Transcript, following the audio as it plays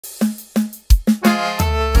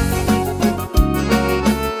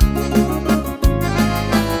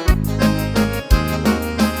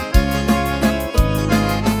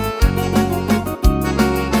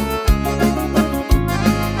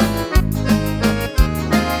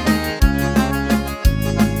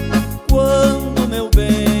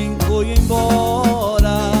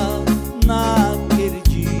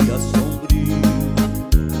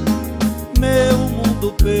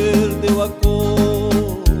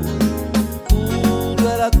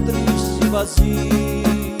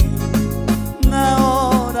vazio. Na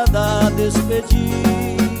hora da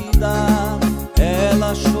despedida,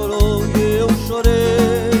 ela chorou e eu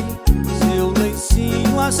chorei. Seu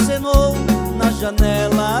lencinho acenou na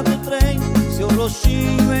janela do trem, seu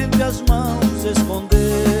rostinho entre as mãos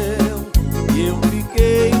escondeu. E eu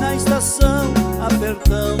fiquei na estação,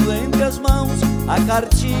 apertando entre as mãos a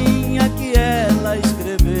cartinha que ela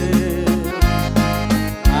escreveu.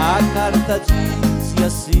 A carta dizia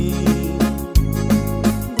assim: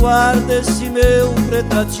 guarda esse meu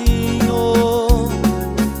retratinho,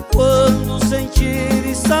 quando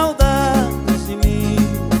sentires saudades de mim,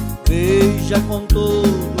 veja com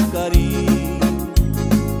todo carinho.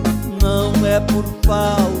 Não é por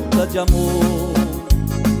falta de amor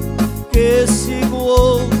que sigo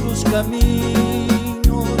outros caminhos.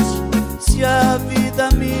 Se a vida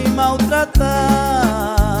me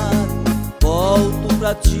maltratar, volto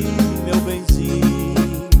pra ti, meu benzinho.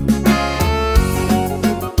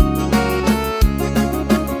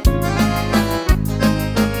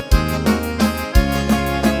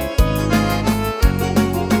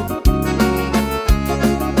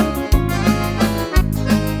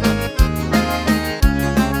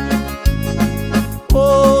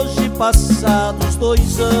 Passados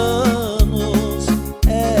 2 anos,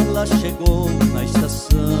 ela chegou na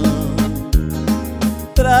estação.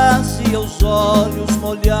 Trazia os olhos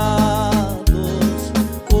molhados,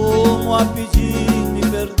 como a pedir-me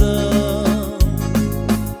perdão.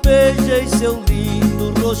 Beijei seu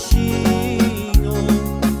lindo rostinho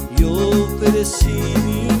e ofereci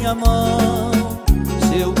minha mão.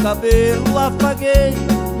 Seu cabelo afaguei,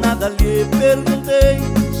 nada lhe perguntei,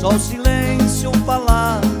 só o silêncio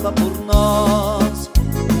falava por nós.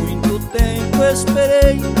 Muito tempo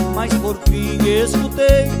esperei, mas por fim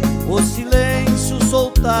escutei o silêncio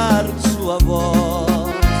soltar sua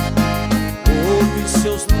voz. Ouvi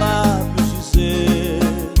seus lábios dizer: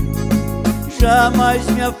 jamais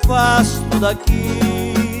me afasto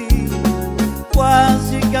daqui.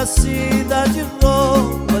 Quase que a cidade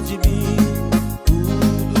rouba de mim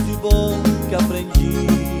tudo de bom que aprendi.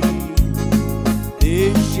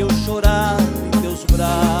 Deixa eu chorar em teus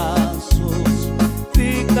braços,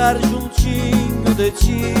 ficar juntinho de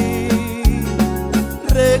ti,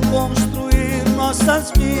 reconstruir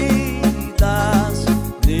nossas vidas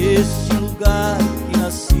neste lugar que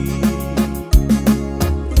nasci.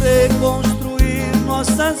 Reconstruir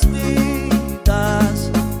nossas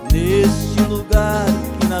vidas neste lugar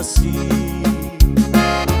que nasci.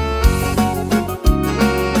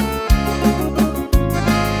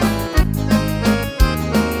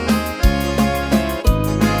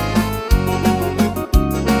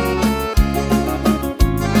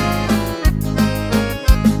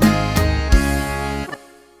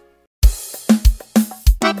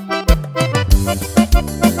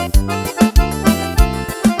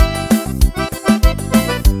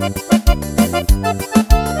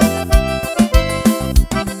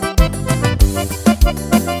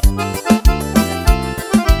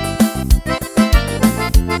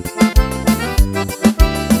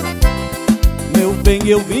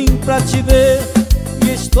 Eu vim pra te ver e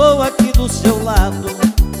estou aqui do seu lado.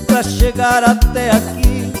 Pra chegar até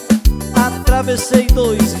aqui, atravessei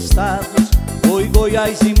 2 estados. Foi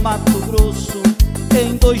Goiás e Mato Grosso,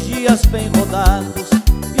 em 2 dias bem rodados.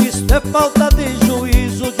 Isto é falta de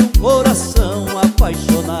juízo de um coração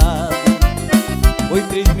apaixonado. Foi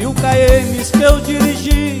 3.000 km que eu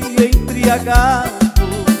dirigi embriagado,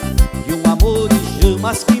 de um amor em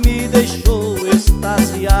chamas que me deixou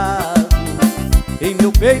extasiado. Em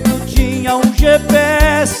meu peito tinha um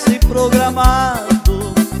GPS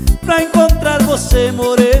programado pra encontrar você,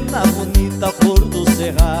 morena, bonita, flor do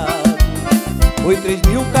cerrado. Foi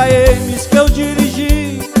 3.000 km que eu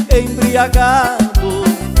dirigi embriagado,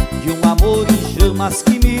 de um amor em chamas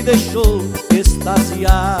que me deixou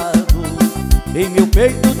extasiado. Em meu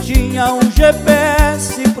peito tinha um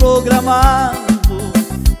GPS programado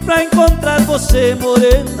pra encontrar você,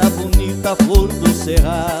 morena, bonita, flor do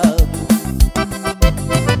cerrado.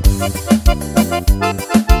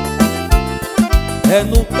 É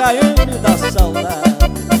no KM da saudade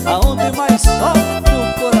aonde mais sofre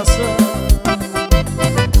o coração.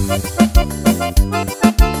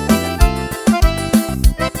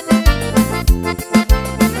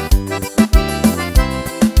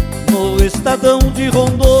 No estadão de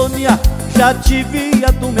Rondônia já te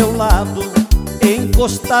via do meu lado,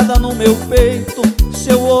 encostada no meu peito,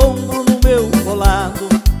 seu ombro no meu colado.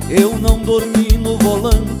 Eu não dormi no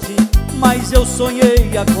volante, mas eu sonhei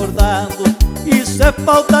acordado. Isso é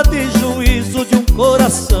falta de juízo de um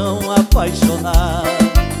coração apaixonado.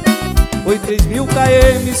 Foi 3.000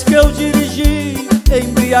 km que eu dirigi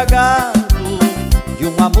embriagado, de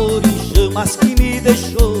um amor em chamas que me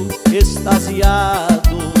deixou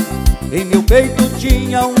extasiado. Em meu peito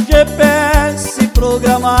tinha um GPS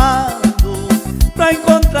programado pra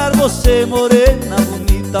encontrar você, morena,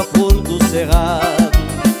 bonita, flor do cerrado.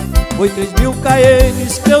 Foi 3.000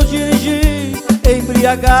 km que eu dirigi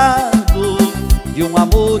embriagado, de um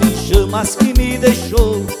amor em chamas que me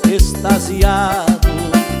deixou extasiado.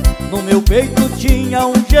 No meu peito tinha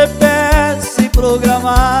um GPS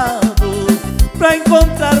programado pra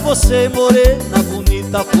encontrar você, morena,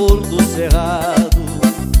 bonita, flor do cerrado.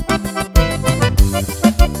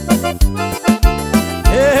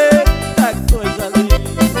 Eita, coisa linda!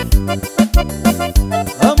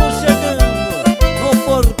 Vamos chegando no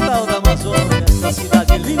portal da Amazônia, essa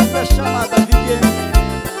cidade linda chamada Viviane.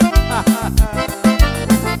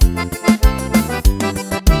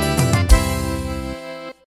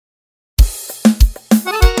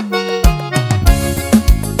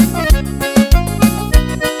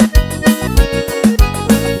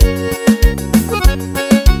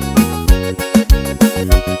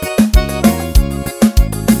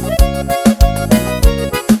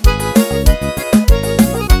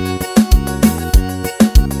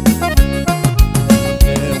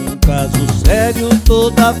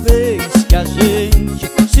 Toda vez que a gente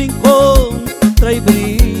se encontra e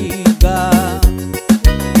briga,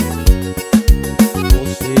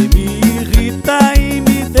 você me irrita e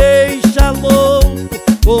me deixa louco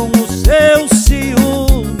com o seu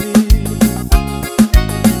ciúme.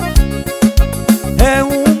 É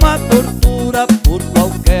uma tortura por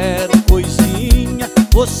qualquer coisinha,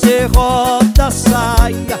 você roda a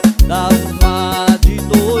saia, dá uma de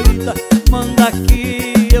doida, manda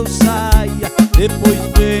que eu saia, depois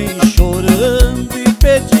vem chorando e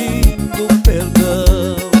pedindo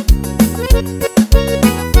perdão.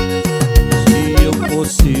 Se eu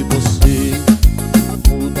fosse você,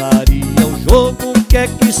 mudaria o jogo, que é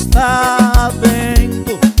que está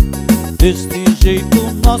vendo? Deste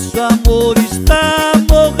jeito nosso amor está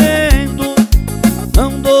morrendo.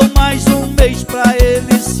 Não dou mais um mês pra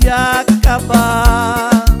ele se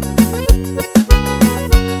acabar.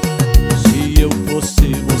 Se eu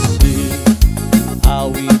fosse você, ao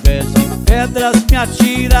invés de pedras me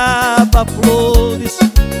atirava flores.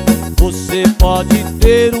 Você pode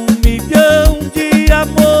ter 1 milhão de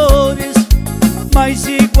amores, mas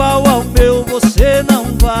igual ao meu você não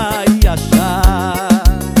vai achar.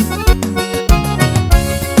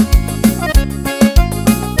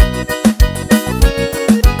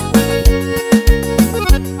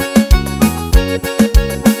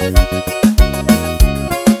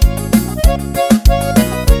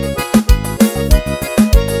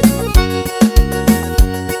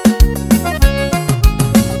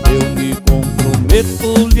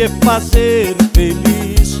 Lhe fazer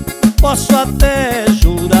feliz, posso até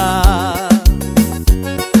jurar.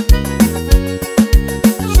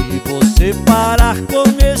 Se você parar com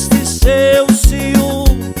este seu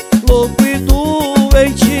ciúme louco e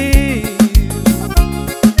doentio,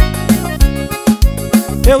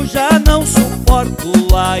 eu já não suporto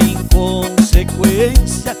a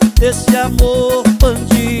inconsequência desse amor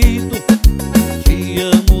bandido. Te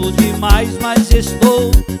amo demais, mas estou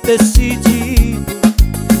decidido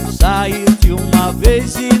sair de uma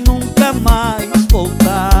vez e nunca mais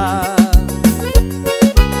voltar.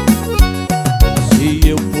 Se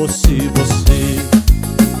eu fosse você,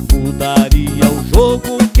 mudaria o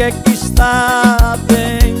jogo, que é que está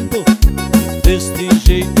vendo? Deste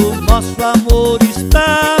jeito nosso amor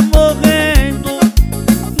está morrendo.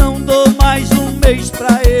 Não dou mais um mês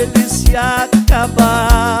pra ele se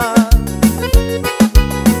acabar.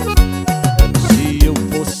 Se eu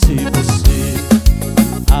fosse você,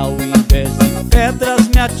 ao invés de pedras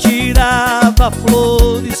me atirava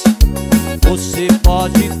flores. Você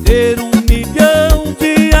pode ter 1 milhão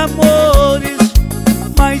de amores,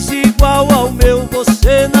 mas igual ao meu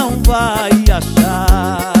você não vai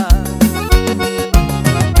achar.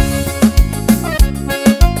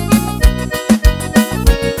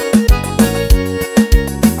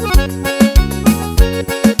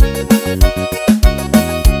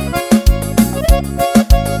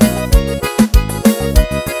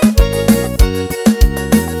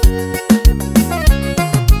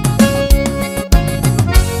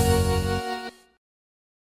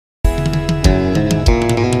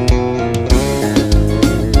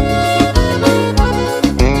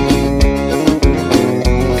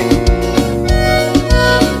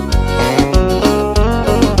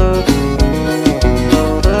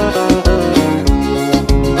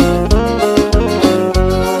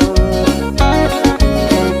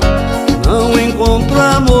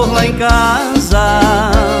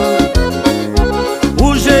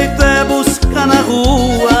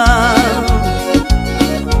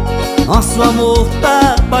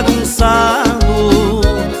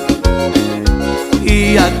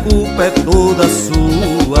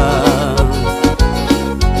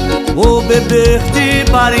 beber de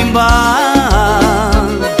bar em bar,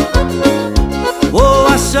 vou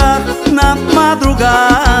achar na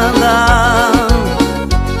madrugada,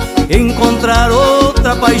 encontrar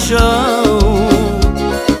outra paixão,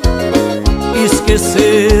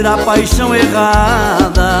 esquecer a paixão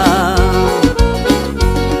errada.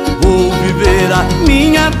 Vou viver a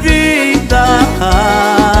minha vida,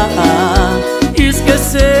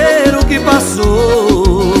 esquecer o que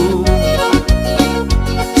passou.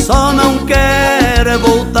 Só não quero é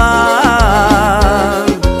voltar,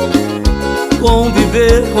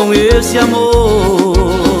 conviver com esse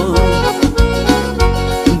amor.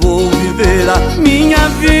 Vou viver a minha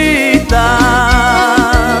vida,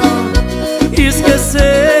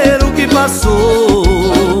 esquecer o que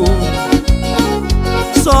passou.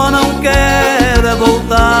 Só não quero é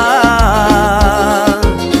voltar,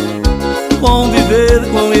 conviver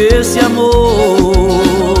com esse amor.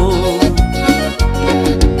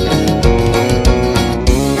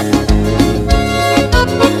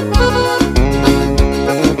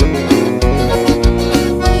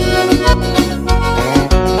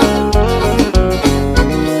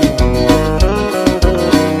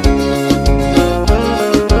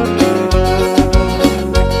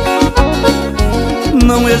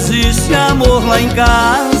 Não existe amor lá em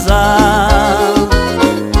casa,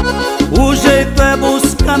 o jeito é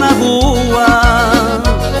buscar na rua.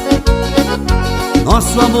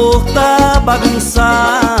 Nosso amor tá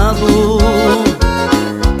bagunçado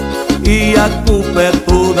e a culpa é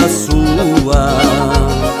toda sua.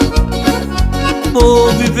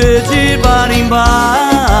 Vou viver de bar em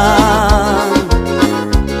bar,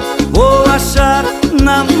 vou achar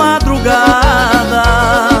na madrugada,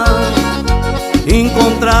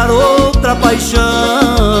 encontrar outra paixão,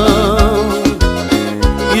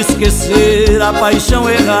 esquecer a paixão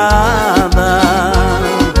errada.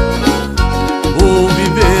 Vou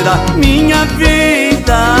viver a minha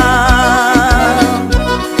vida,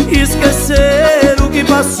 esquecer o que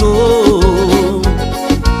passou.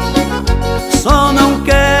 Só não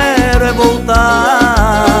quero é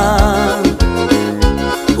voltar,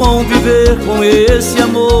 conviver com esse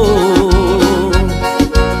amor.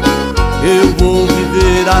 Eu vou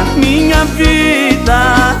viver a minha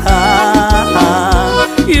vida,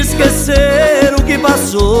 esquecer o que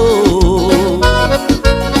passou.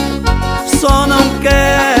 Só não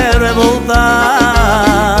quero é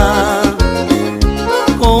voltar,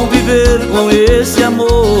 conviver com esse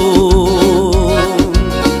amor.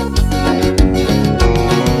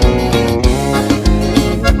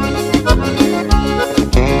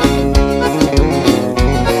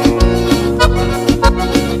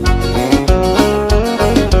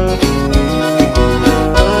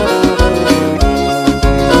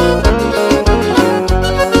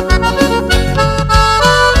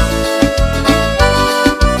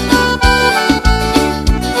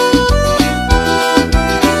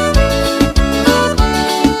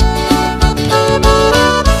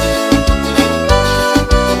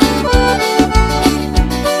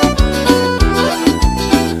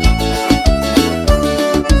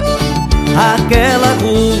 Aquela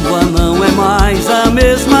rua não é mais a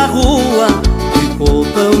mesma rua, ficou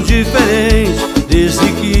tão diferente desde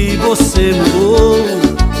que você mudou.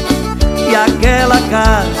 E aquela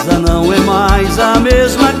casa não é mais a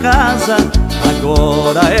mesma casa,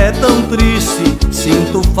 agora é tão triste,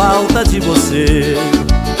 sinto falta de você.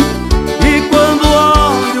 E quando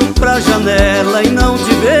olho pra janela e não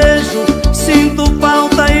te vejo, sinto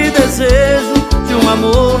falta e desejo de um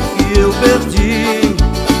amor que eu perdi.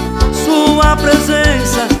 Sua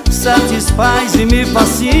presença satisfaz e me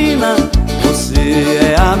fascina,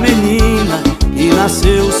 você é a menina que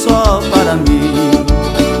nasceu só para mim.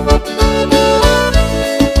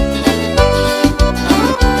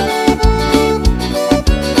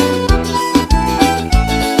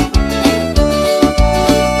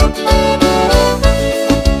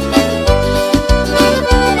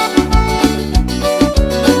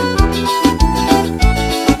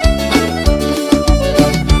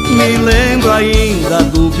 Me lembro ainda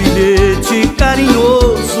do bilhete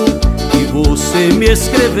carinhoso que você me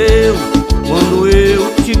escreveu quando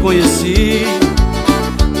eu te conheci.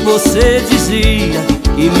 Você dizia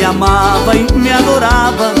que me amava e me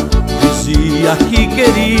adorava, dizia que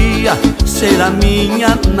queria ser a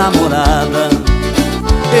minha namorada.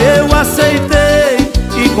 Eu aceitei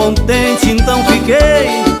e contente então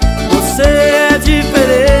fiquei. Você é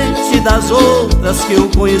diferente das outras que eu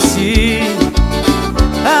conheci.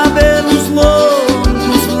 Cabelos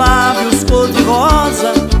longos, lábios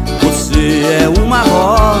cor-de-rosa, você é uma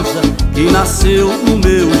rosa que nasceu no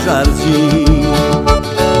meu jardim.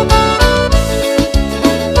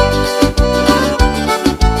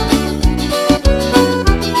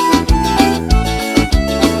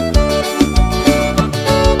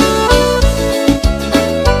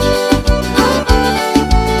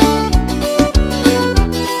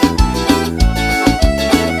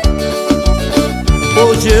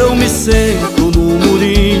 Hoje eu me sento no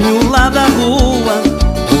murinho lá da rua,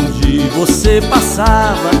 onde você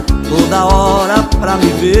passava toda hora pra me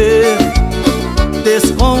ver.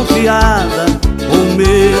 Desconfiada, com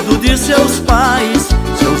medo de seus pais,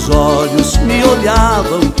 seus olhos me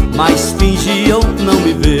olhavam, mas fingiam não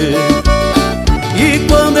me ver. E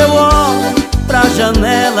quando eu olho pra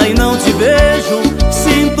janela e não te vejo,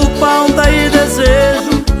 sinto falta e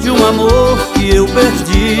desejo de um amor que eu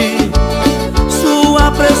perdi. Sua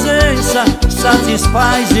presença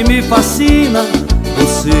satisfaz e me fascina.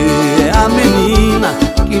 Você é a menina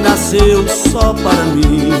que nasceu só para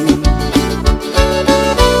mim.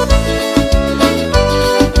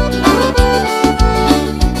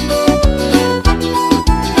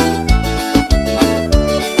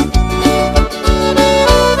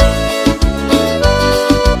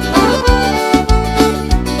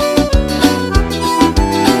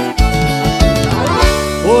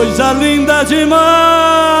 Coisa linda demais.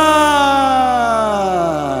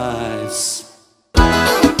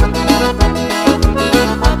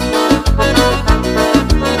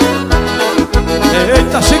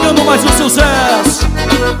 Eita, chegando mais um sucesso.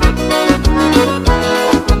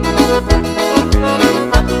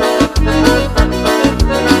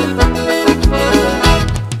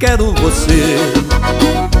 Quero você,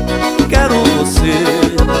 quero você,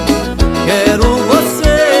 quero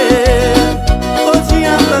você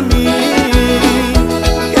todinha pra mim.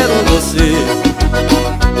 Quero você,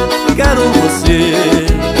 quero você,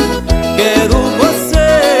 quero você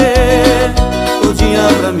todinha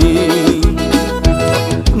pra mim.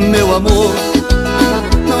 Meu amor,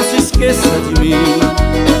 não se esqueça de mim.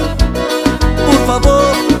 Por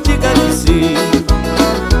favor, diga que sim.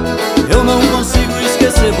 Eu não consigo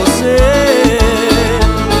esquecer você.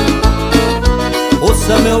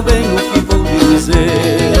 Ouça, meu bem, o que vou lhe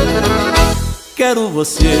dizer. Quero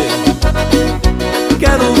você,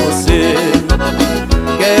 quero você,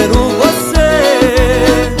 quero você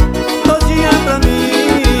todinha pra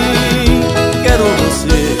mim. Quero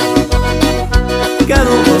você,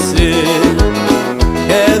 quero você,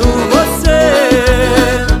 quero você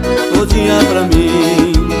todinha pra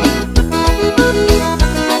mim.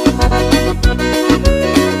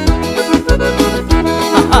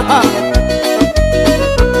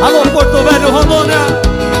 Alô, Porto Velho, Rondônia.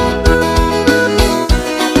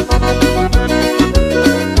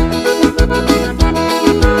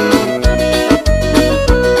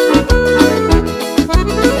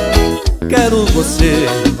 Quero você,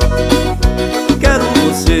 quero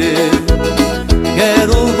você,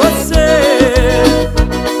 quero você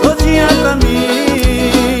todinha pra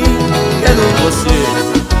mim. Quero você,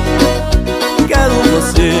 quero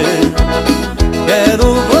você, quero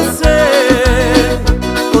você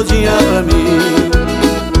todinha pra mim.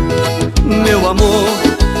 Meu amor,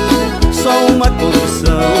 só uma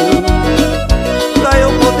condição pra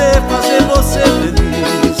eu poder fazer você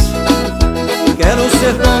feliz. Quero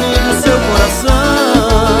ser dono do seu coração.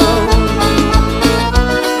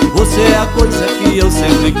 Você é a coisa que eu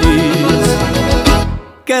sempre quis.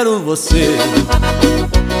 Quero você,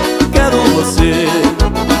 quero você,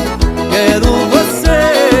 quero você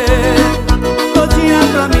todinha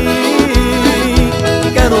pra mim.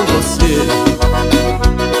 Quero você,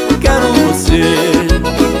 quero você,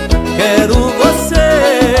 quero você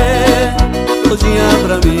todinha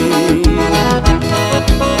pra mim.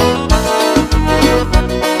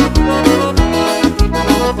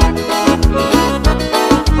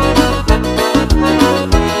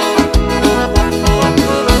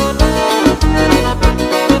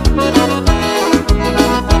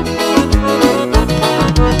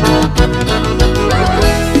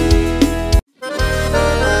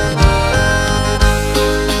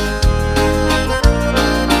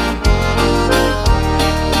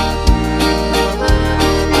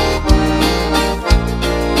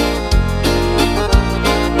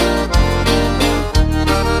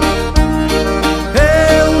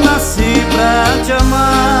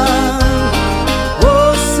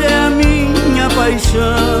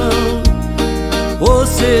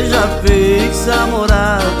 Você já fez a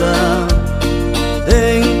morada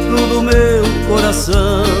dentro do meu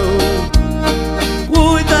coração.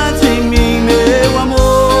 Cuida de mim, meu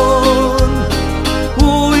amor,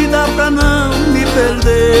 cuida pra não me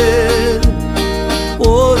perder,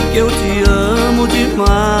 porque eu te amo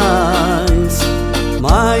demais,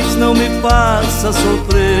 mas não me faça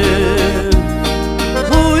sofrer.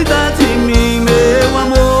 Cuida de mim, meu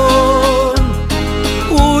amor,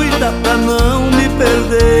 cuida pra não me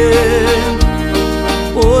perder,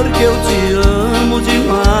 porque eu te amo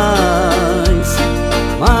demais,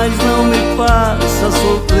 mas não me faça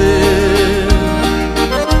sofrer.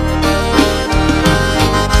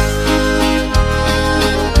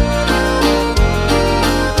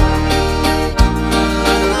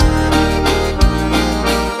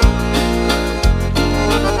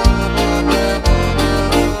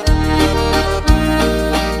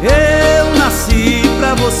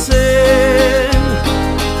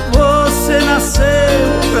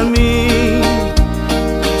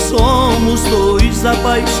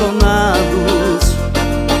 apaixonados,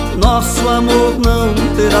 nosso amor não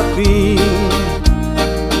terá fim.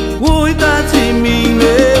 Cuida de mim,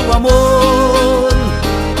 meu amor,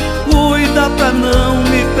 cuida pra não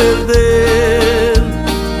me perder,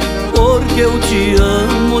 porque eu te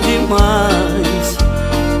amo demais,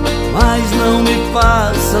 mas não me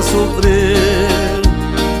faça sofrer.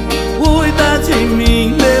 Cuida de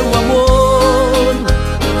mim, meu amor,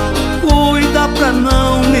 cuida pra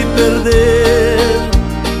não me perder,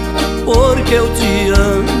 porque eu te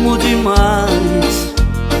amo demais,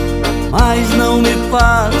 mas não me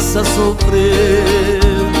faça sofrer.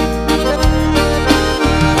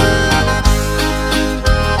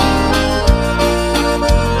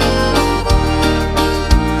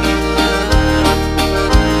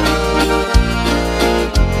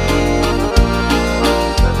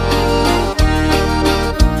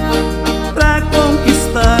 Pra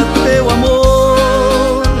conquistar teu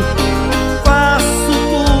amor, faço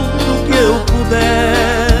tudo que eu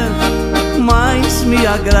puder, mas me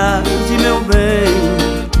agrade, meu bem,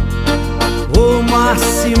 o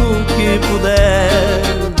máximo que puder.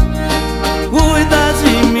 Cuida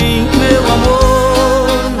de mim, meu amor,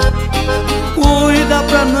 cuida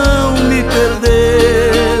pra não me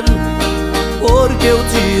perder, porque eu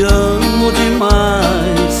te amo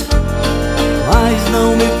demais, mas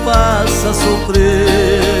não me faça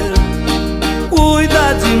sofrer.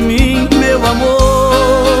 Cuida de mim, meu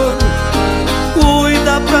amor,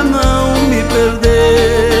 cuida pra não me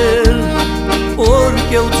perder,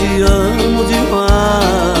 porque eu te amo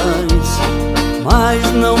demais,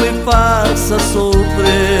 mas não me faça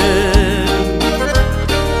sofrer.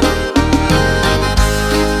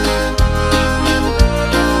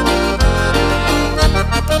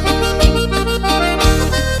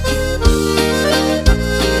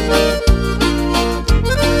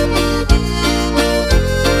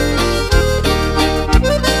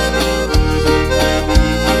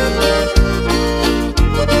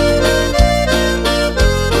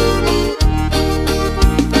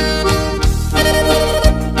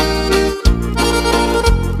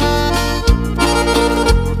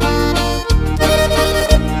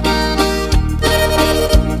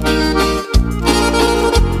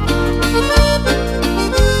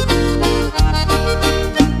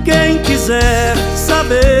 Quiser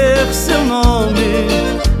saber seu nome,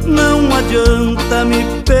 não adianta me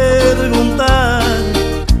perguntar.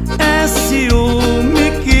 É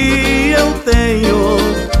ciúme que eu tenho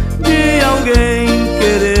de alguém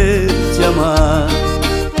querer te amar.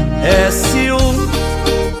 É ciúme,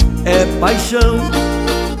 é paixão,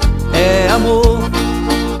 é amor,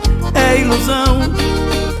 é ilusão.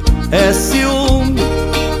 É ciúme,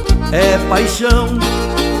 é paixão,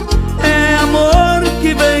 é amor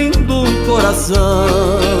que vem do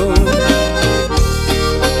coração.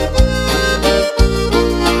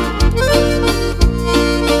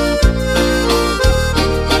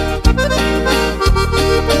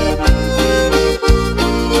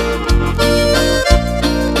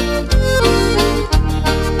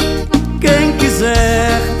 Quem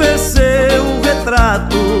quiser ver seu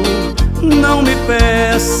retrato, não me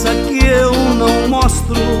peça que eu não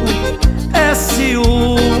mostro. É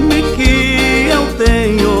ciúme que eu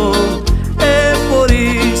tenho, é por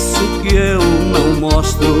isso que eu não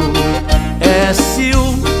mostro. É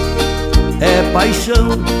ciúme, é paixão,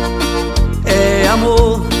 é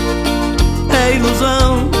amor, é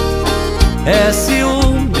ilusão. É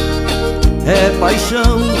ciúme, é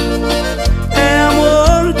paixão, é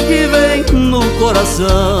amor que vem no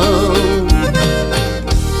coração.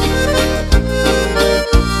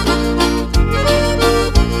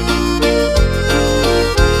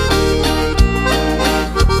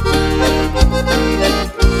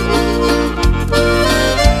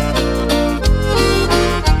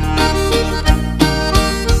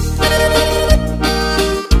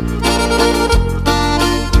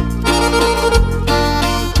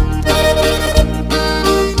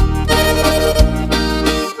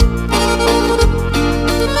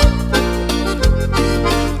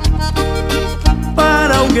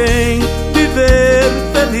 Viver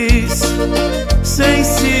feliz, sem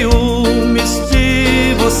ciúmes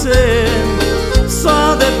de você,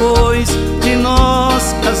 só depois de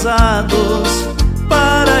nós casados,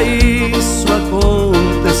 para isso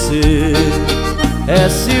acontecer. É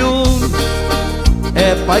ciúme,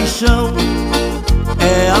 é paixão,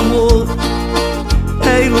 é amor,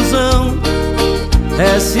 é ilusão.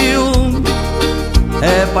 É ciúme,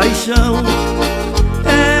 é paixão,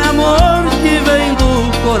 é amor que vem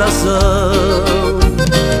do coração.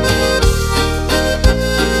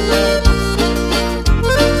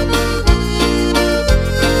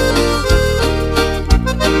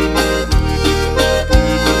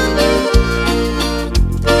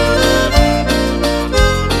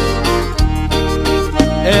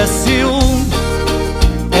 É ciúme,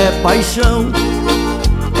 é paixão,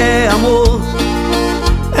 é amor,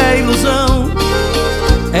 é ilusão.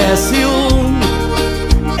 É ciúme,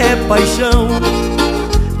 é paixão,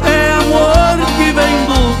 é amor que vem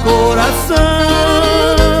do coração.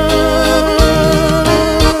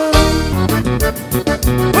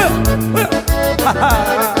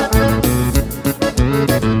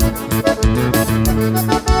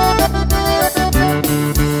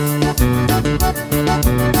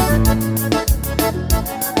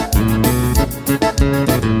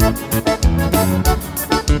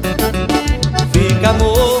 Fica,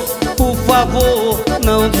 amor, por favor,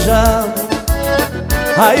 não de diabo.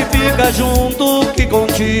 Aí fica junto que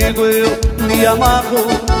contigo eu me amarro.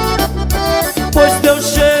 Pois teu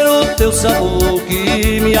cheiro, teu sabor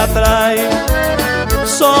que me atrai.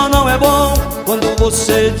 Só não é bom quando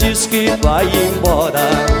você diz que vai embora.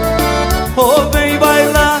 Oh, vem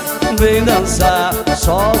bailar, vem dançar,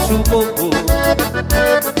 solte o corpo.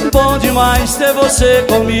 Bom demais ter você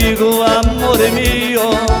comigo, amor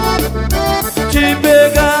meu. Te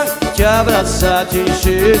pegar, te abraçar, te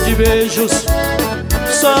encher de beijos.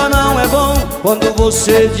 Só não é bom quando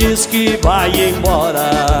você diz que vai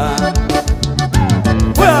embora.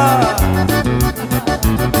 Ué!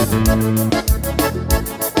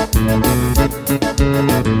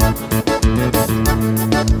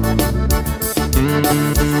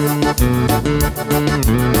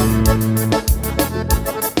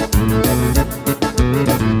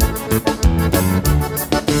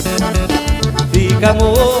 Fica,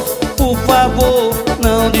 amor, por favor,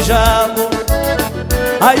 não de diabo.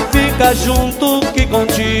 Aí fica junto que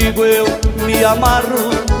contigo eu me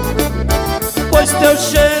amarro. Pois teu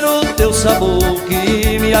cheiro, teu sabor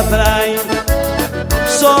que me atrai.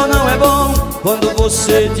 Só não é bom quando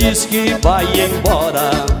você diz que vai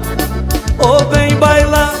embora. Oh, vem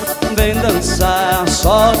bailar, vem dançar,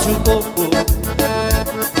 solte um pouco.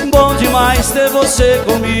 Bom demais ter você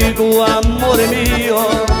comigo, amor meu.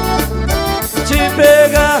 Te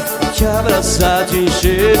pegar, te abraçar, te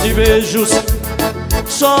encher de beijos.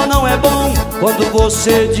 Só não é bom quando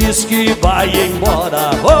você diz que vai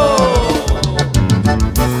embora. Oh!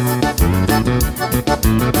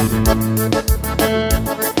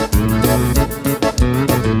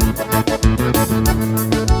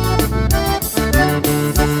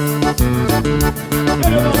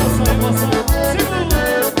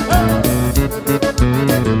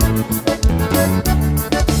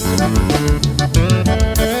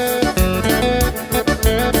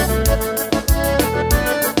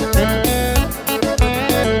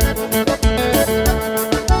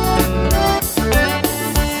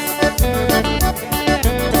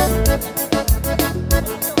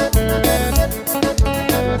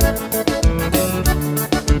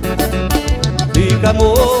 Fica,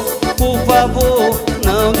 amor, por favor,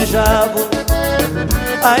 não de diabo.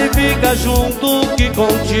 Aí fica junto que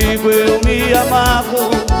contigo eu me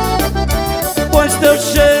amarro. Pois teu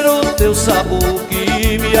cheiro, teu sabor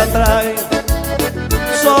que me atrai.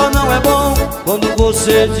 Só não é bom quando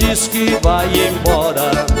você diz que vai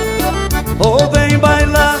embora. Ou vem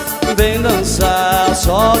bailar, vem dançar,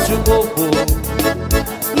 solte o corpo.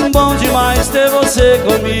 Bom demais ter você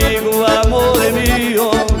comigo, amor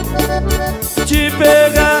meu. Te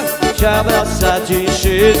pegar, te abraçar, te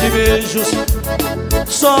encher de beijos.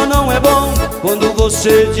 Só não é bom quando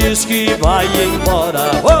você diz que vai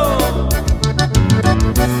embora. Oh!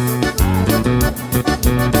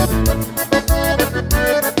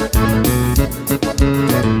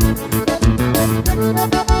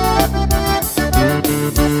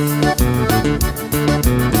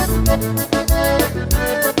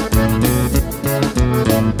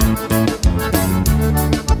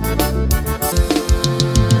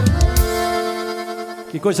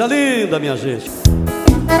 Que coisa linda, minha gente.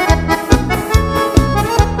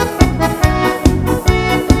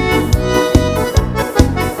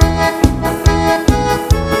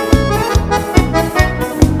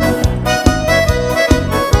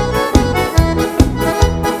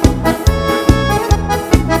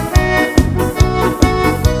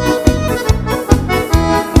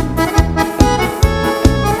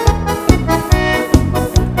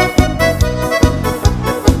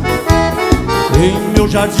 Em meu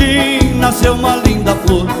jardim nasceu uma linda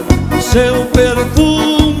flor. Seu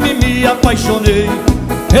perfume me apaixonei.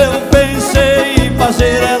 Eu pensei em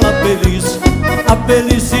fazer ela feliz. A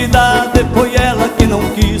felicidade foi ela que não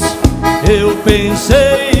quis. Eu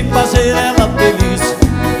pensei em fazer ela feliz.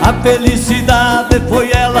 A felicidade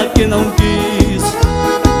foi ela que não quis.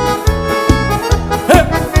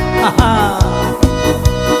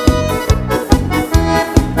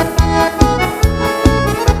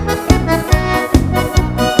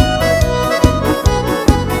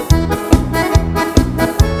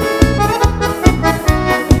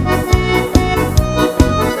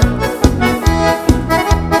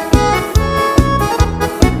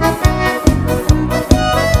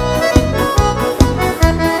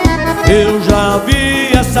 Eu já vi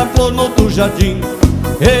essa flor no outro jardim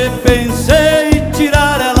e pensei em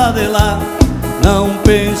tirar ela de lá. Não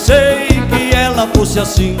pensei que ela fosse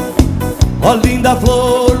assim. Ó linda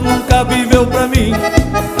flor, nunca viveu pra mim.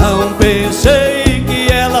 Não pensei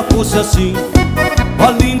que ela fosse assim. Ó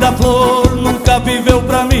linda flor, nunca viveu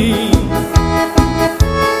pra mim.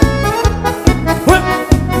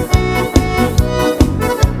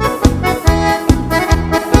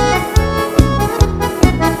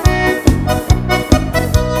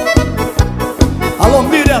 Alô,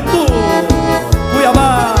 Miriatu,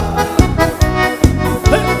 Cuiabá.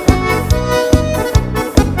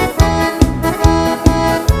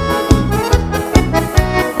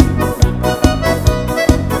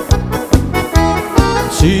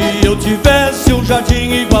 Se eu tivesse um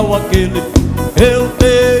jardim igual aquele, eu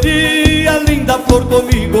teria linda flor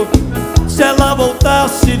comigo. Se ela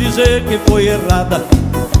voltasse dizer que foi errada,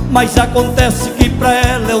 mas acontece que pra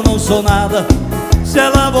ela eu não sou nada. Se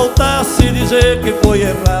ela voltasse dizer que foi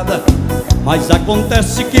errada, mas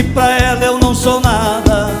acontece que pra ela eu não sou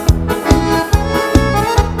nada.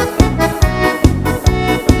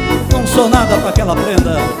 Não sou nada pra aquela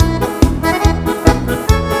prenda.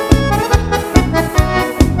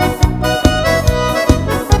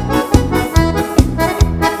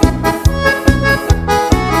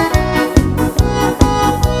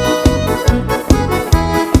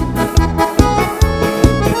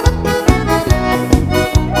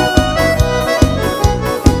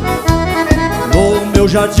 Meu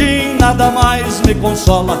jardim nada mais me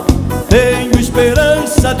consola. Tenho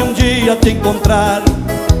esperança de um dia te encontrar.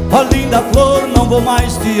 Ó linda flor, não vou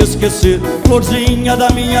mais te esquecer. Florzinha da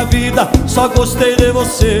minha vida, só gostei de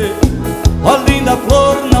você. Ó linda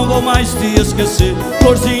flor, não vou mais te esquecer.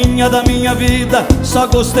 Florzinha da minha vida, só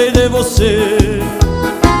gostei de você.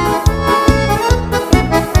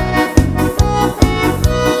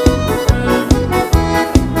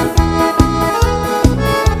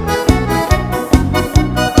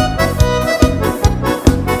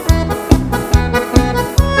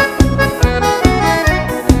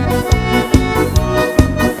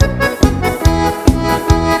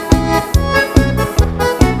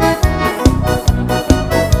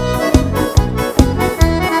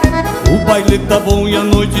 O baile tá bom e a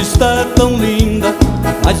noite está tão linda,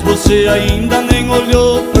 mas você ainda nem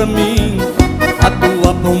olhou pra mim. A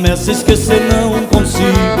tua promessa esquecer não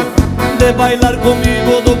consigo, de bailar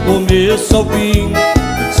comigo do começo ao fim.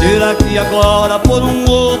 Será que agora por um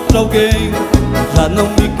outro alguém já não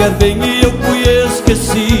me quer bem e eu fui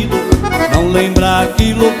esquecido? Não lembra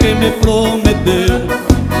aquilo que me prometeu,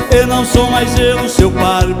 e não sou mais eu seu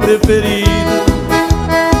par preferido.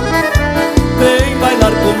 Vem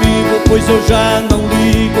bailar comigo, pois eu já não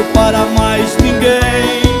ligo para mais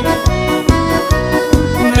ninguém.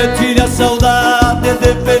 Me tire a saudade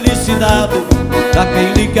de felicidade pra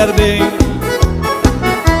quem lhe quer bem.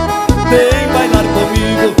 Vem bailar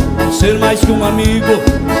comigo, ser mais que um amigo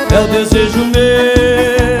é o desejo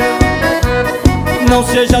meu. Não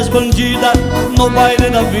sejas bandida no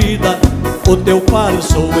baile da vida, o teu par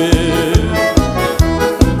sou eu.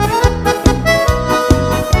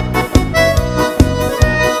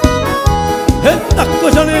 Eita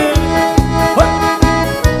coisa linda!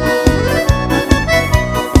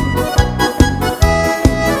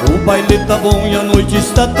 O baile tá bom e a noite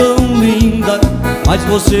está tão linda, mas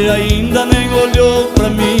você ainda nem olhou pra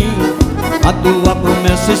mim. A tua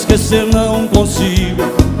promessa esquecer não consigo,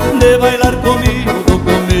 de bailar comigo do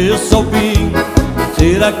começo ao fim.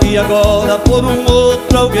 Será que agora por um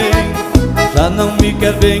outro alguém já não me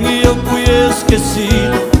quer bem e eu fui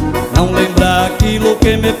esquecido? Não lembra aquilo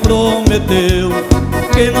que me prometeu,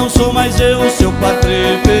 que não sou mais eu seu par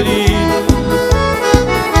preferido.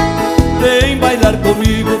 Vem bailar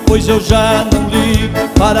comigo, pois eu já não ligo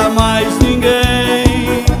para mais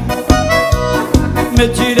ninguém. Me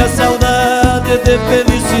tire a saudade de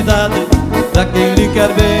felicidade pra quem lhe quer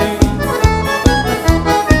bem.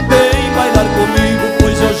 Vem bailar comigo,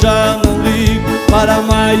 pois eu já não ligo para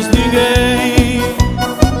mais ninguém.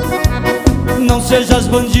 Não sejas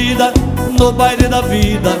bandida no baile da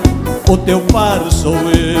vida, o teu par sou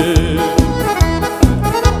eu.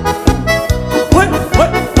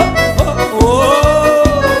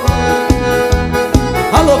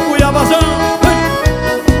 Alô, Cuiabazão!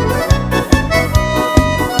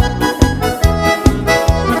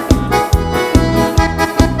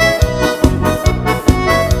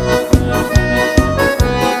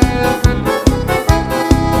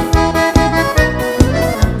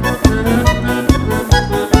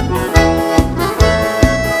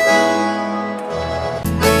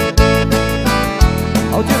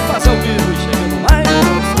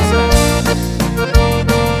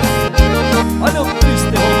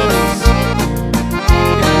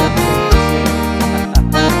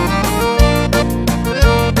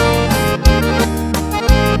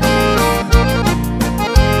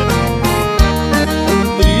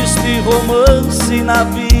 romance na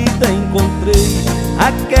vida encontrei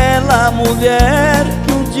aquela mulher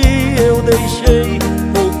que um dia eu deixei.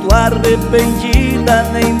 Volto arrependida,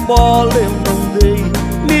 nem bola eu não dei.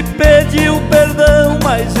 Me pediu perdão,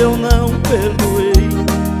 mas eu não perdoei.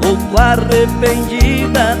 Volto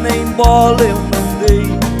arrependida, nem bola eu não dei.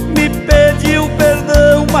 Me pediu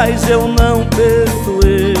perdão, mas eu não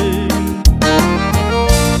perdoei.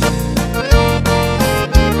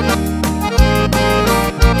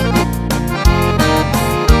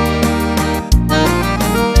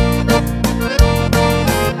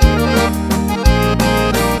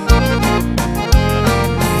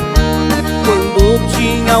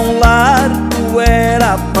 Tinha um lar, tu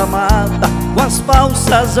era famada, com as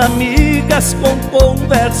falsas amigas, com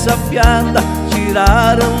conversa fiada.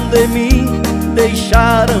 Tiraram de mim,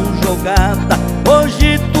 deixaram jogada.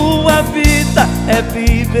 Hoje tua vida é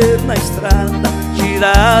viver na estrada.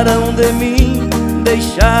 Tiraram de mim,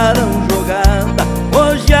 deixaram jogada.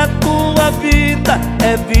 Hoje a tua vida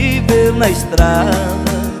é viver na estrada.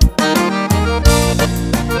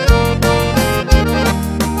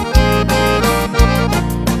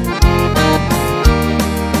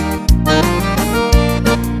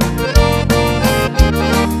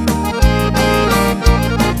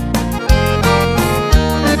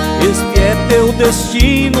 Teu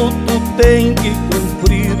destino tu tem que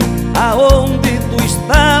cumprir. Aonde tu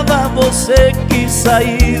estava você quis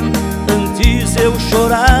sair. Antes eu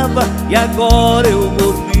chorava e agora eu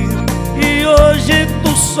vou rir. E hoje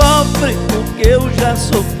tu sofre o que eu já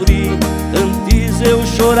sofri. Antes eu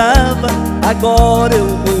chorava, agora eu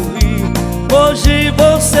vou rir. Hoje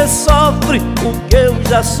você sofre o que eu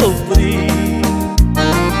já sofri.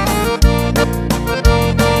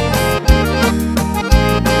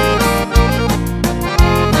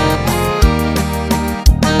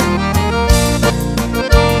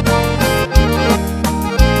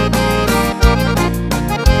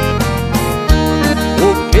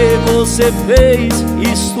 Você fez,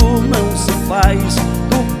 isto não se faz.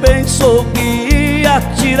 Tu pensou que ia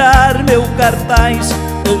tirar meu cartaz.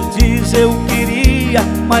 Antes eu queria,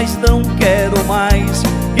 mas não quero mais.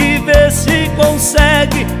 E vê se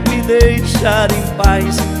consegue me deixar em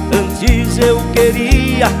paz. Antes eu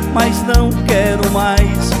queria, mas não quero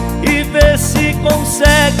mais. E vê se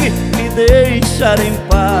consegue me deixar em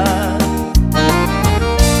paz.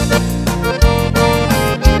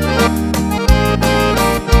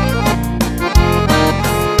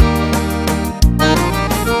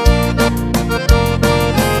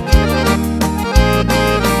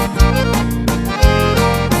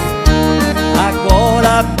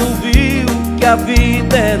 Tu viu que a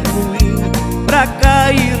vida é ruim. Pra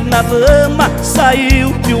cair na lama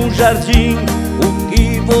saiu de um jardim. O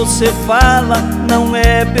que você fala não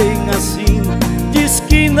é bem assim. Diz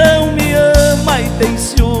que não me ama e tem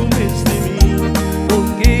ciúmes de mim.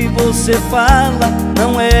 O que você fala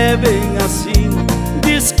não é bem assim.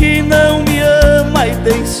 Diz que não me ama e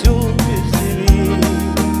tem ciúmes de mim.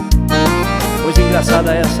 Coisa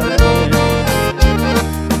engraçada essa, né?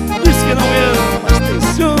 Diz que não me ama, mas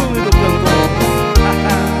tem ciúme do cantor.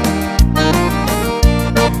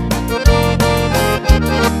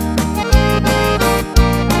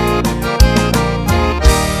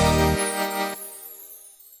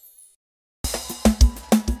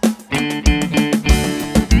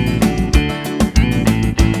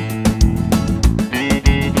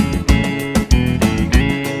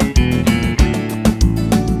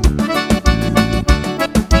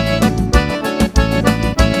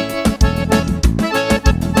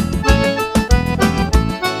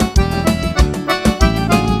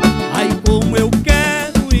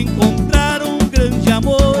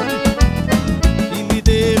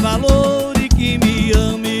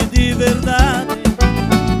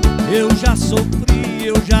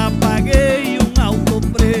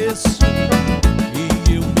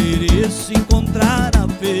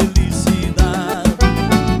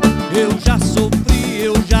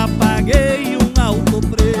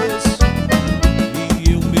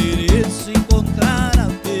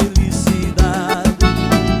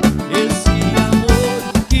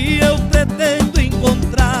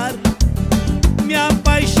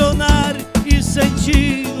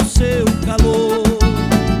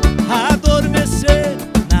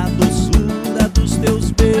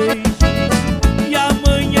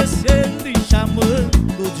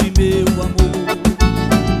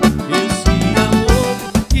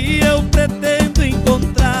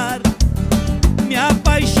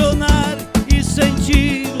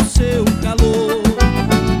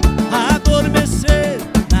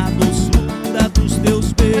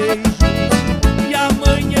 beijos e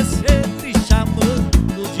amanhecer te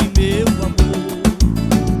chamando de meu amor.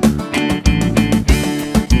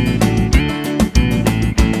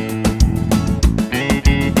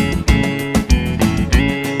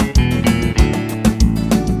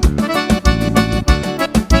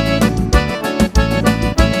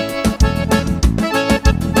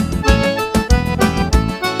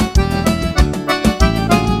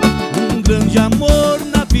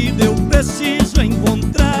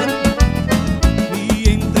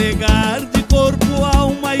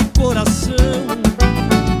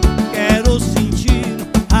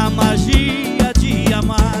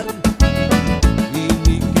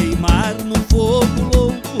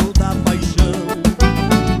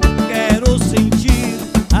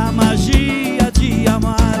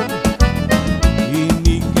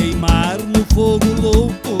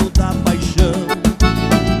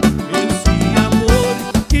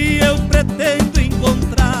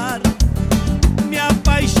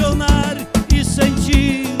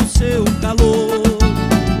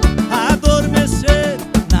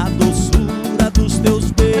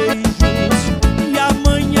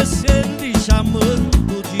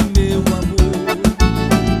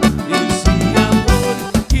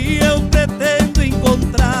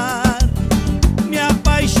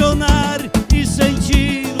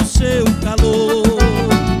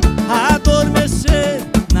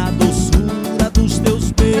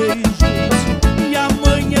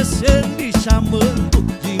 fruto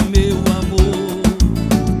de meu amor.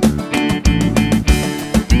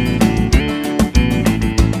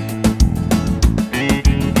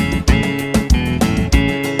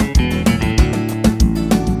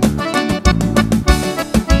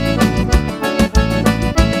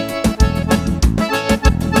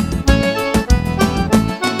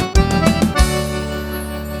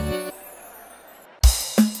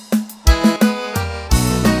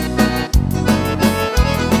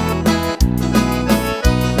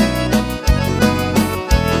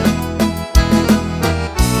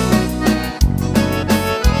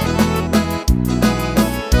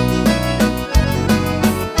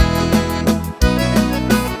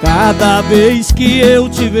 Cada vez que eu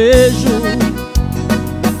te vejo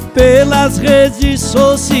pelas redes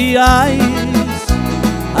sociais,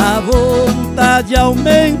 a vontade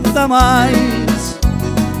aumenta mais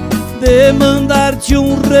de mandar-te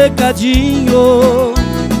um recadinho.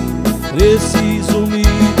 Preciso me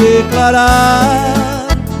declarar,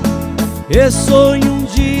 e sonho um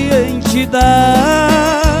dia em te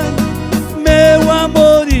dar meu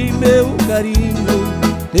amor e meu carinho.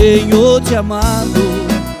 Tenho te amado,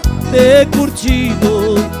 te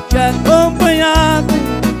curtido, te acompanhado,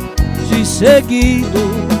 te seguido,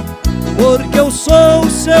 porque eu sou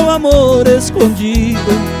seu amor escondido.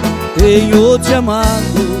 Tenho te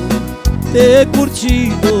amado, te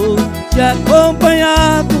curtido, te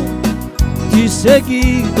acompanhado, te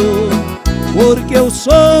seguido, porque eu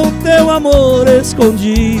sou teu amor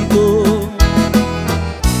escondido.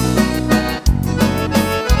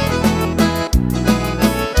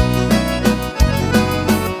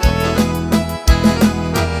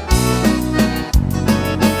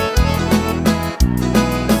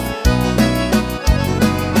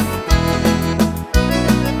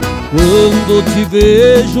 Quando te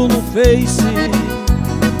vejo no Face,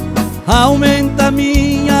 aumenta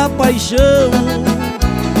minha paixão,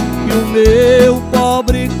 e o meu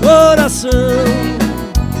pobre coração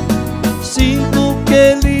sinto que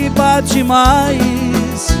ele bate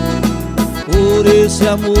mais por esse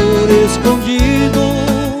amor escondido.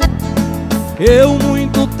 Eu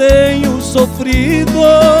muito tenho sofrido,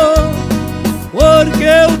 porque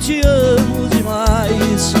eu te amo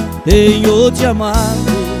demais. Tenho te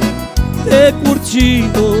amado, te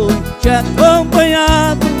curtido, te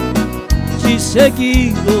acompanhado, te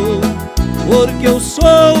seguido, porque eu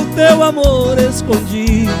sou teu amor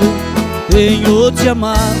escondido. Tenho te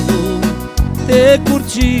amado, te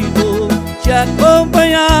curtido, te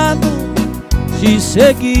acompanhado, te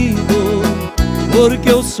seguido,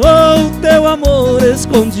 porque eu sou teu amor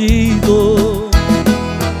escondido.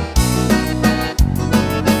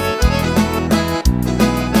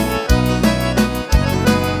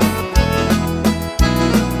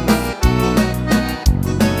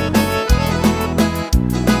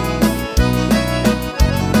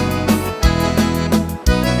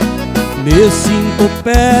 Me sinto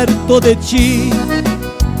perto de ti,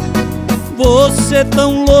 você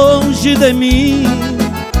tão longe de mim.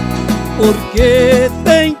 Porque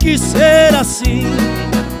tem que ser assim?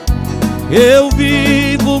 Eu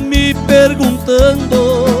vivo me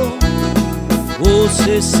perguntando.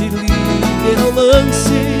 Você se liga no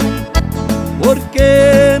lance,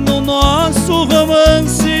 porque no nosso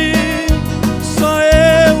romance só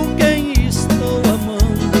eu quem estou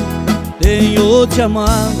amando. Tenho te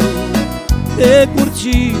amado, te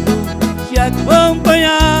curtido, te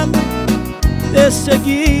acompanhado, te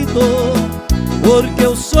seguido, porque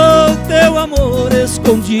eu sou teu amor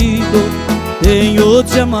escondido. Tenho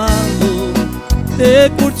te amado, te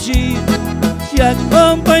curtido, te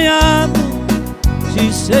acompanhado,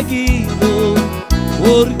 te seguido,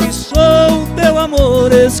 porque sou teu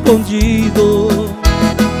amor escondido.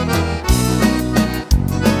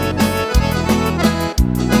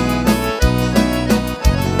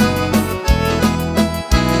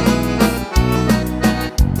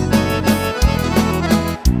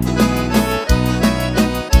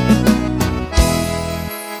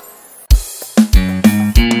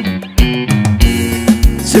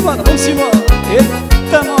 Simbora, vamos embora.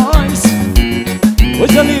 Eita, nós,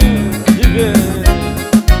 coisa linda de ver.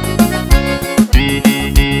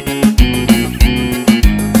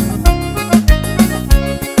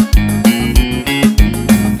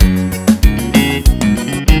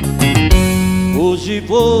 Hoje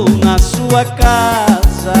vou na sua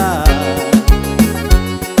casa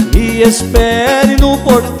e espere no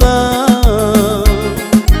portão,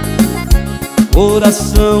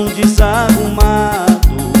 coração desarrumado,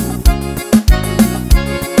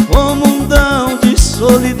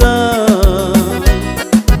 solidão.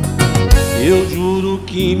 Eu juro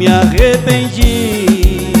que me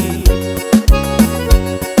arrependi,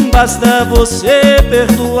 basta você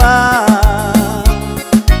perdoar.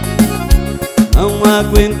 Não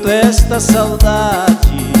aguento esta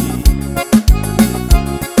saudade,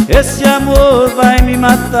 esse amor vai me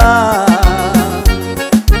matar.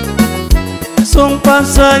 Sou um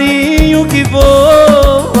passarinho que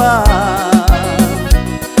voa,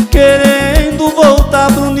 querendo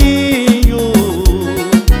voltar pro ninho,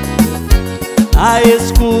 na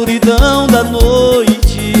escuridão da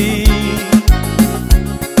noite,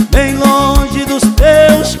 bem longe dos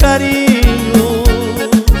teus carinhos.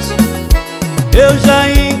 Eu já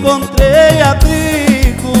encontrei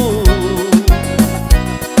abrigo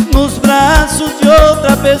nos braços de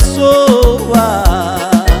outra pessoa.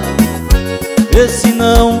 Vê se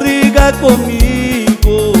não briga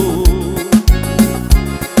comigo,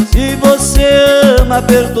 se você ama,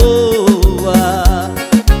 perdoa.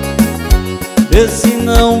 Vê se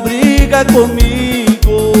não briga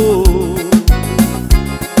comigo,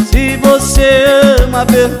 se você ama,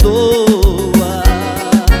 perdoa.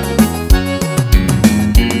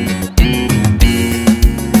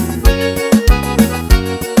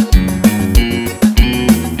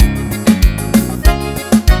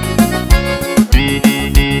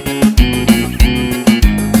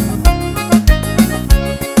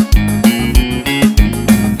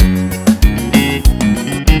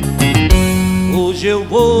 Hoje eu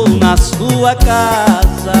vou na sua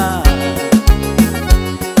casa,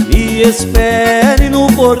 me espere no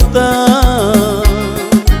portão.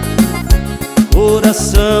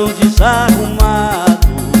 Coração desarrumado,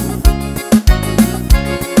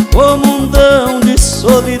 como um mundão de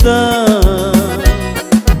solidão.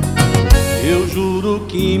 Eu juro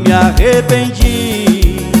que me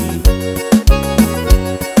arrependi,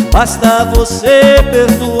 basta você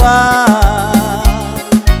perdoar.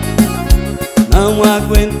 Não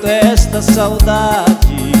aguento esta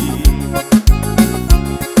saudade,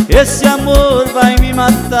 esse amor vai me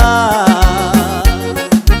matar.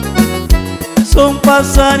 Sou um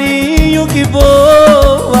passarinho que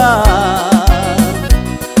voa,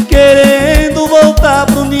 querendo voltar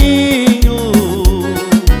pro ninho,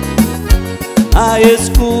 na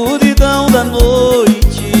escuridão da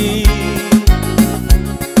noite,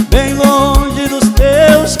 bem longe dos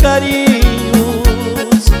teus carinhos.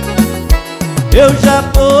 Eu já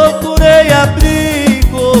procurei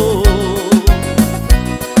abrigo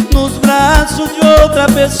nos braços de outra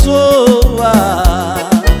pessoa.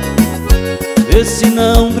 Vê se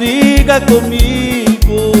não briga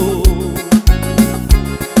comigo,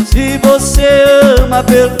 se você ama,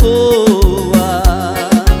 perdoa.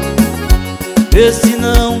 Vê se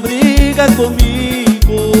não briga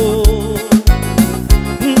comigo,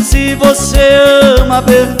 se você ama,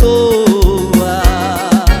 perdoa.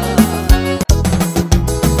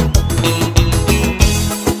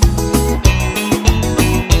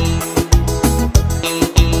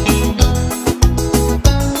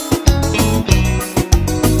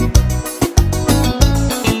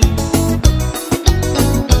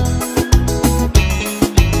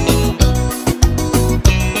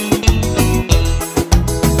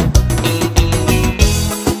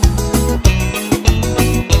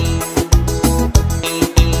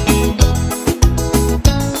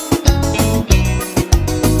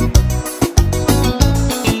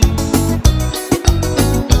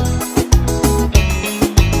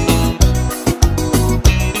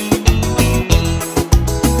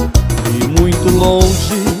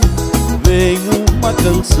 Longe vem uma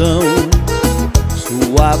canção,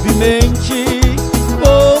 suavemente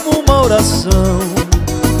como uma oração.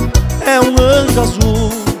 É um anjo azul,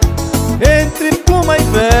 entre pluma e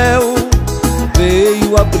véu,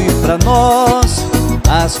 veio abrir pra nós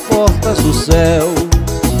as portas do céu.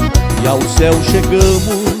 E ao céu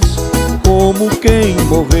chegamos como quem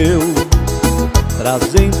morreu,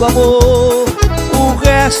 trazendo amor, o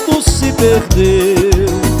resto se perdeu.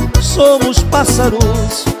 Somos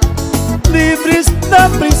pássaros livres da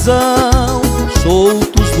prisão,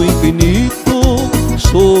 soltos do infinito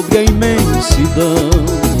sobre a imensidão.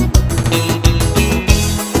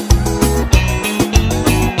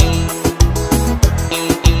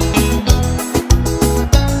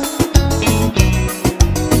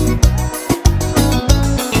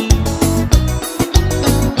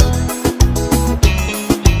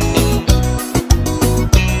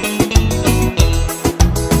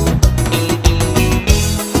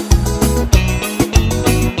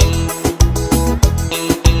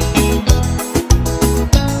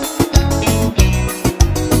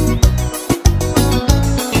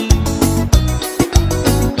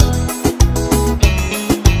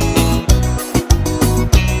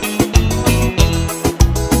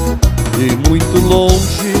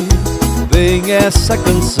 essa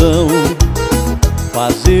canção,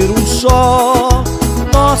 fazer um só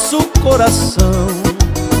nosso coração.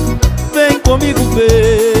 Vem comigo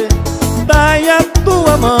ver, dai a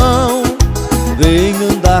tua mão, vem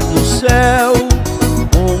andar no céu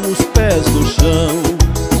com os pés no chão.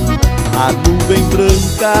 A nuvem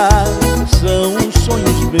branca são os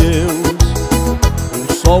sonhos meus,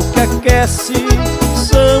 o sol que aquece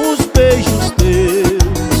são os beijos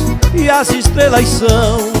teus, e as estrelas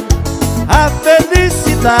são a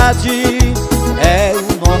felicidade. É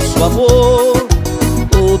o nosso amor,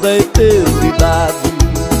 toda a eternidade.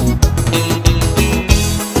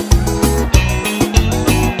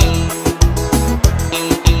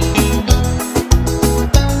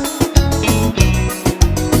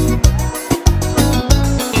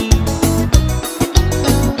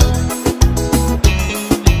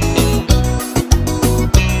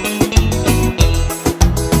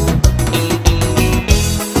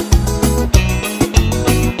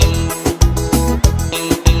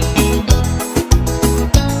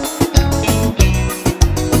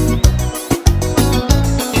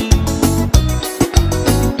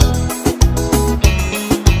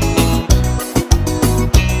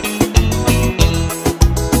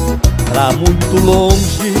 Pra muito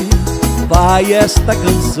longe vai esta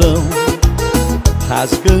canção,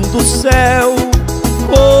 rasgando o céu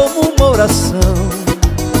como uma oração.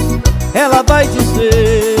 Ela vai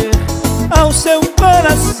dizer ao seu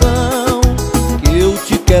coração que eu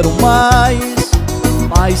te quero mais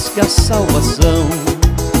que a salvação.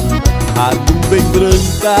 A nuvem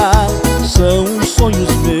branca são os sonhos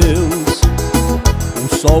meus,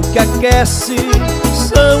 o sol que aquece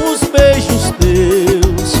são os beijos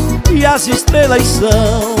teus, e as estrelas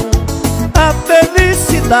são a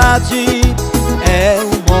felicidade. É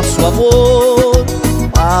o nosso amor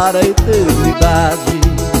para a eternidade.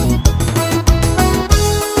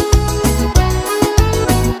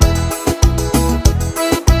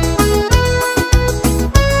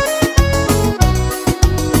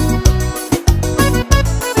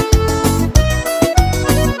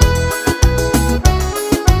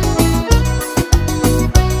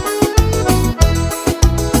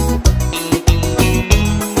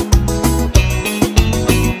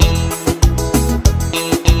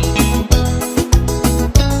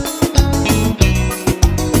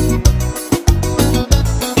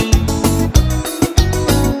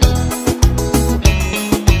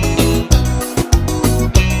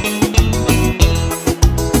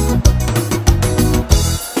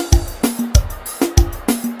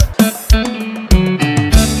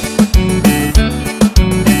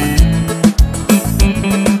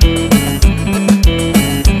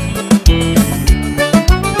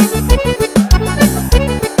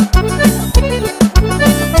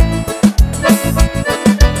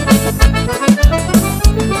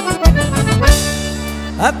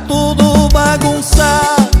 A tudo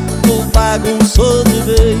bagunçado, bagunçou de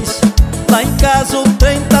vez. Lá em casa o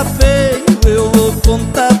trem tá feio, eu vou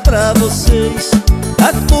contar pra vocês.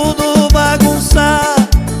 A tudo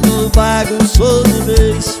bagunçado, bagunçou de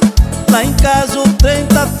vez. Lá em casa o trem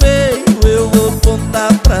tá feio, eu vou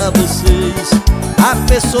contar pra vocês. A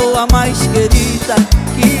pessoa mais querida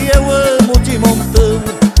que eu amo de montão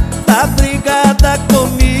tá brigada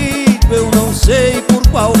comigo, eu não sei por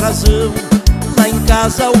qual razão. Lá em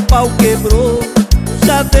casa o pau quebrou,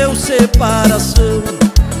 já deu separação,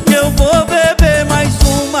 e eu vou beber mais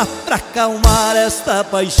uma pra acalmar esta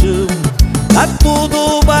paixão. Tá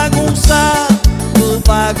tudo bagunçado,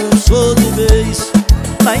 bagunçou de vez.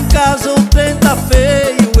 Lá em casa o trem tá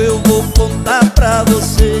feio, eu vou contar pra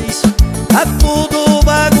vocês. Tá tudo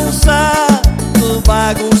bagunçado,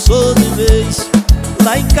 bagunçou de vez.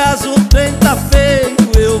 Lá em casa o trem tá feio,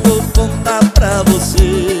 eu vou contar pra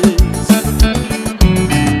vocês.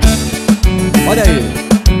 Olha aí,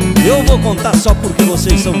 eu vou contar só porque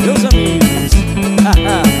vocês são meus amigos.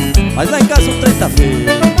 Mas lá em casa o trem tá feio.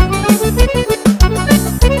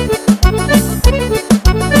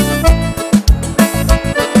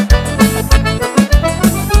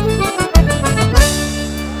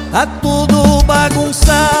 Tá tudo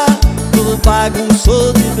bagunçado,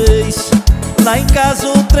 bagunçou de vez. Lá em casa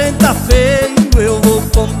o trem tá feio, eu vou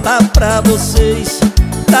contar pra vocês.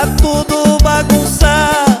 Tá tudo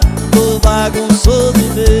bagunçado, bagunçou de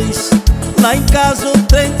vez. Lá em casa o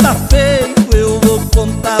trem tá feio, eu vou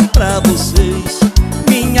contar pra vocês.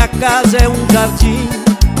 Minha casa é um jardim,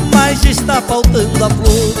 mas está faltando a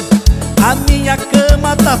flor. A minha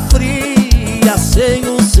cama tá fria, sem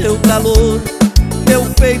o seu calor. Meu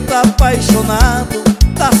peito apaixonado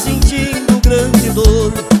tá sentindo grande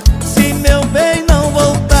dor. Se meu bem não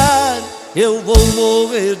voltar, eu vou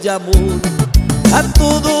morrer de amor. Tá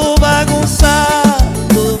tudo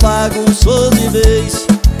bagunçado, bagunçou de vez.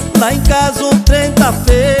 Lá em casa o trem tá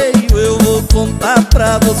feio, eu vou contar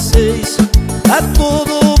pra vocês. Tá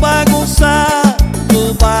tudo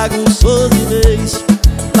bagunçado, bagunçou de vez.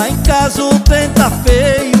 Lá em casa o trem tá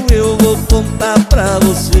feio, eu vou contar pra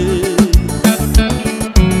vocês.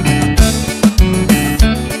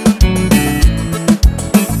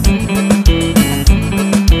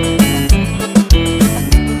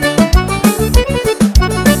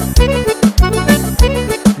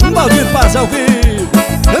 Valdir Pasa ao vivo,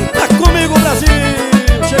 canta comigo Brasil,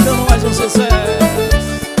 chegando mais um sucesso.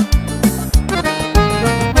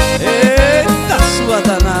 Eita sua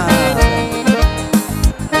danada,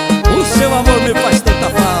 o seu amor me faz tanta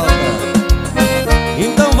falta,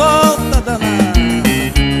 então volta danada.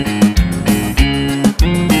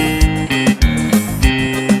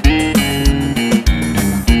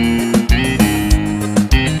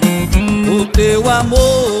 O teu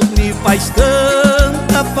amor me faz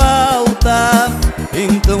tanta falta,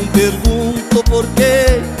 então pergunto por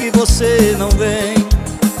que você não vem.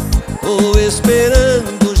 Tô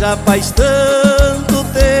esperando já faz tanto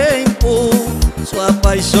tempo, sou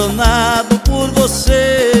apaixonado por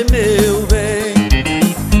você, meu bem.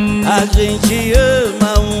 A gente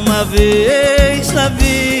ama uma vez na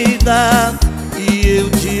vida, e eu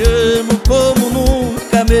te amo como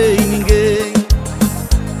nunca amei ninguém.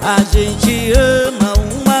 A gente ama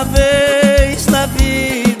uma vez na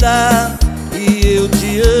vida, e eu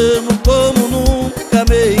te amo como nunca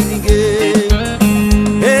amei ninguém.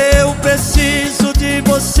 Eu preciso de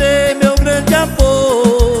você, meu grande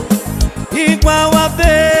amor, igual a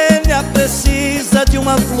abelha precisa de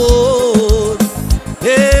uma flor.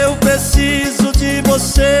 Eu preciso de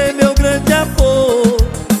você, meu grande amor,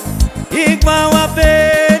 igual a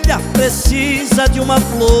abelha precisa de uma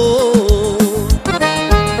flor.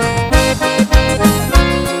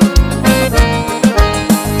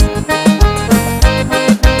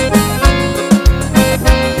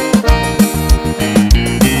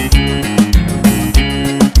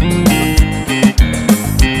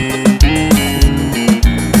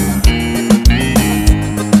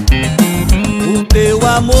 Teu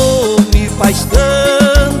amor me faz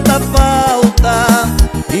tanta falta,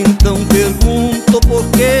 então pergunto por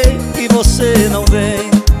que você não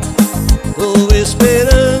vem. Tô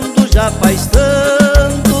esperando já faz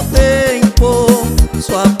tanto tempo,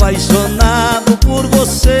 sou apaixonado por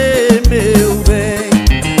você, meu bem.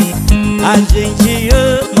 A gente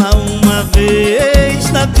ama uma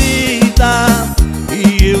vez na vida,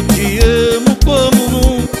 e eu te amo como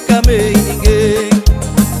nunca amei ninguém.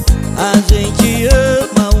 A gente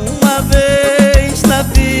ama uma vez na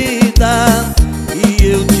vida, e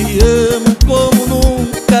eu te amo como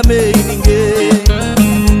nunca amei ninguém.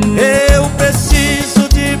 Eu preciso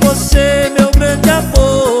de você, meu grande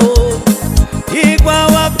amor, igual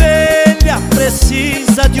a abelha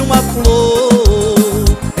precisa de uma flor.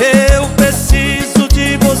 Eu preciso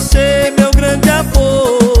de você, meu grande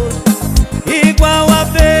amor, igual a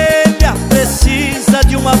abelha precisa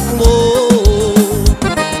de uma flor.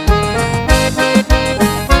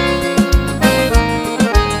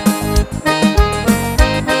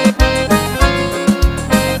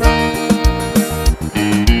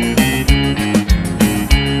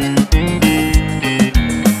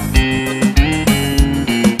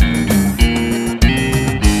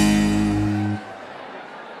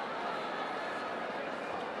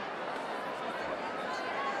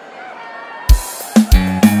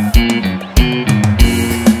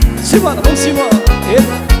 Simbora, vamos embora.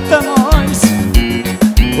 Eita, nós,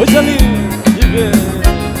 coisa linda de ver.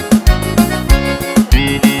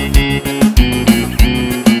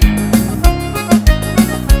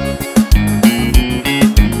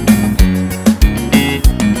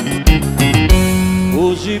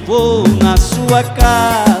 Hoje vou na sua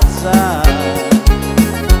casa,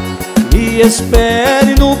 me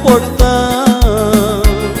espere no portão,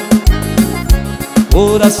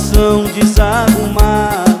 coração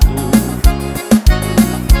desarrumado,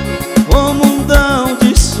 um mundão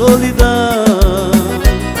de solidão.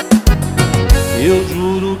 Eu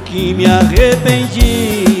juro que me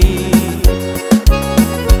arrependi,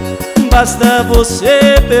 basta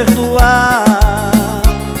você perdoar.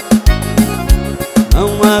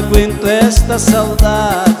 Não aguento esta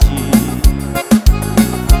saudade,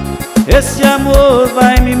 esse amor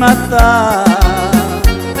vai me matar.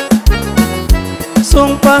 Sou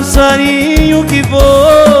um passarinho que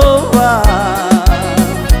voa,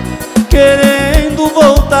 querendo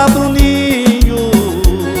voltar pro ninho.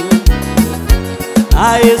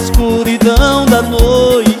 A escuridão da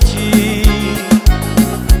noite,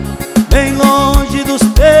 bem longe dos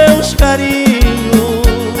teus carinhos.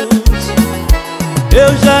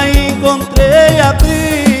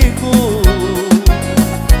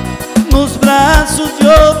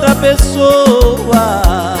 pessoa.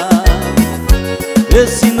 Vê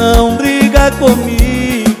se não briga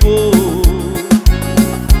comigo.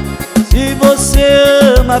 Se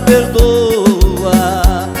você ama,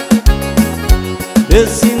 perdoa. Vê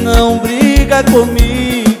se não briga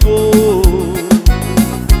comigo.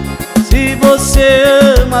 Se você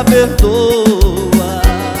ama, perdoa.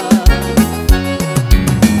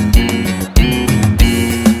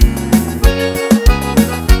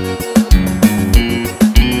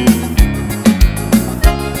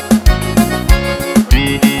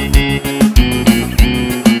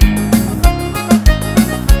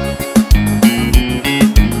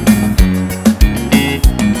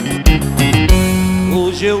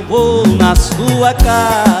 Hoje eu vou na sua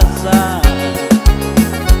casa,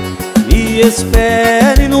 me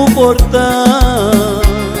espere no portão.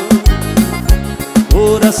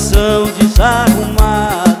 Coração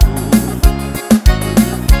desarrumado,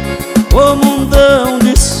 como um mundão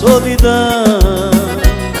de solidão.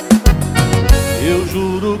 Eu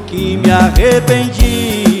juro que me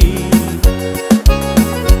arrependi,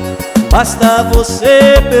 basta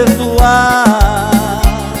você perdoar.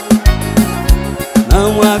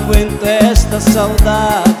 Não aguento esta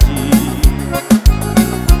saudade,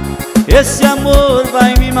 esse amor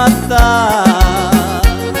vai me matar.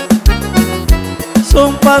 Sou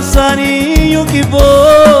um passarinho que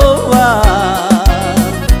voa,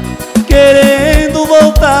 querendo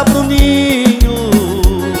voltar pro ninho.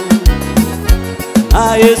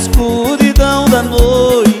 A escuridão da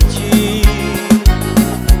noite,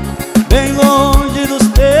 bem longe dos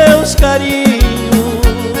teus carinhos.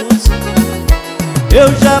 Eu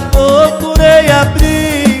já procurei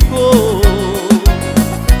abrigo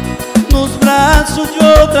nos braços de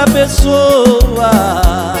outra pessoa.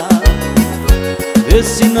 Vê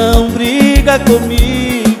se não briga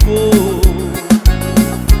comigo.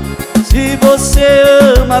 Se você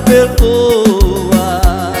ama, perdoa.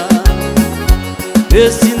 Vê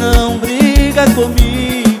se não briga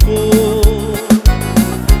comigo.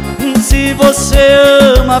 Se você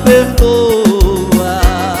ama, perdoa.